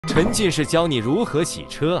沉浸式教你如何洗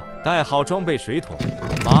车，带好装备水桶、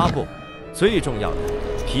抹布，最重要的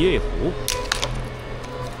PA壶。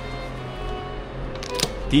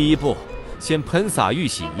第一步，先喷洒预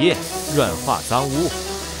洗液，软化脏污。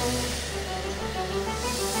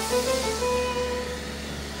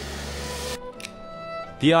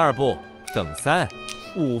第二步，等3、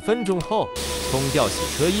5分钟后，冲掉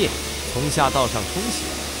洗车液，从下到上冲洗。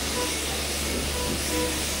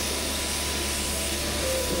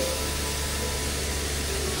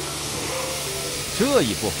 这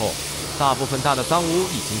一步后，大部分大的脏污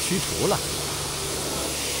已经驱除了。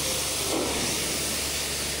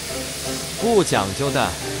不讲究的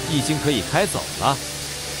已经可以开走了。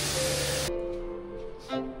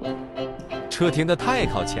车停得太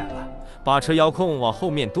靠前了，把车遥控往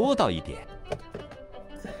后面多倒一点。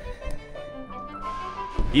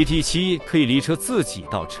ET7 可以离车自己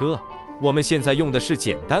倒车，我们现在用的是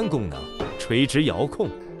简单功能，垂直遥控。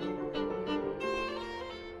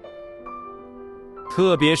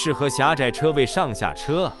 特别适合狭窄车位上下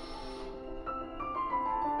车。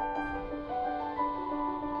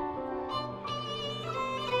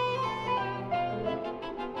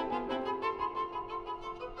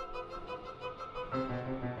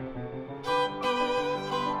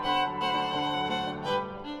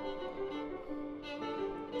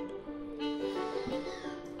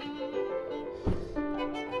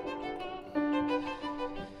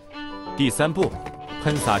第3步，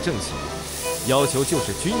喷洒正洗。 要求就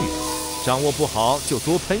是均匀，掌握不好就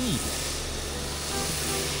多喷一点。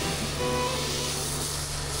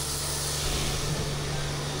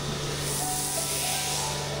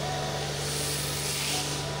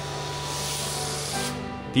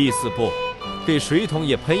第4步，给水桶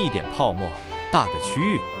也喷一点泡沫，大的区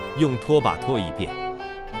域用拖把拖一遍。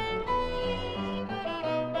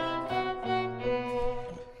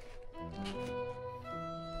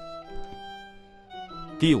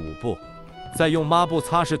第5步。 再用抹布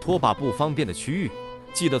擦拭拖把不方便的区域，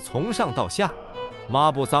记得从上到下，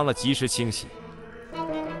抹布脏了及时清洗。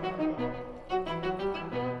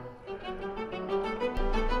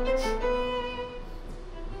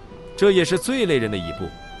这也是最累人的一步，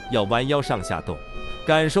要弯腰上下动，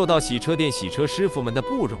感受到洗车店洗车师傅们的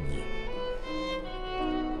不容易。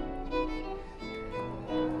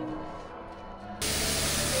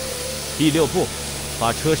第6步，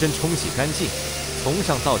把车身冲洗干净，从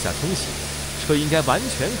上到下冲洗。 车应该完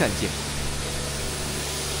全干净。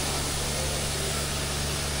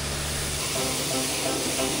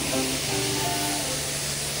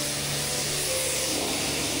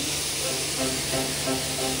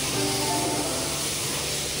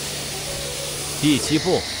第7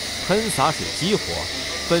步，喷洒水激活，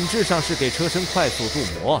本质上是给车身快速镀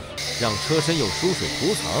膜，让车身有疏水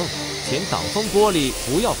涂层，前挡风玻璃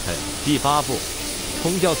不要喷。第8步，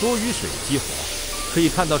冲掉多余水激活。 可以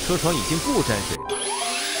看到车床已经不沾水了。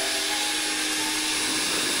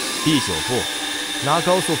第9步，拿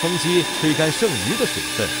高速风机吹干剩余的水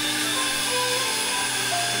分。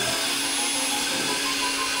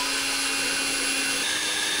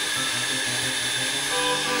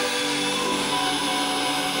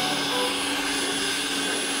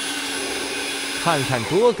看看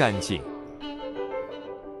多干净！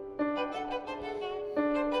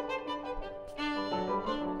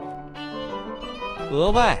 额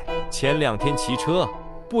外，前2天骑车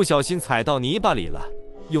不小心踩到泥巴里了，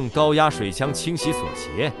用高压水枪清洗锁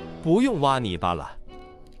鞋，不用挖泥巴了。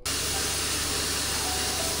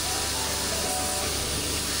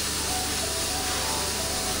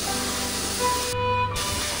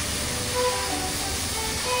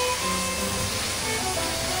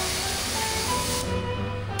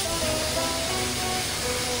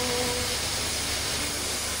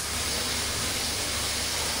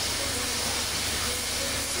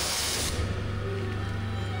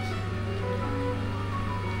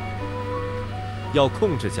要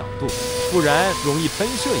控制角度，不然容易喷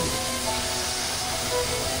射油。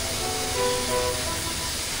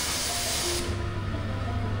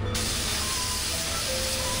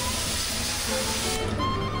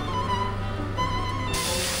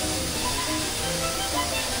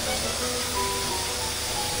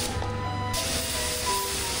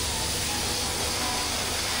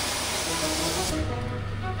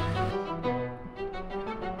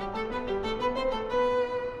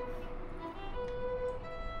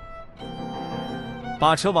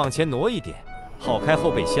把车往前挪一点，好开后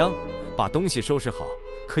备箱，把东西收拾好，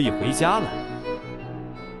可以回家了。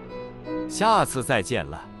下次再见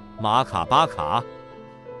了，马卡巴卡。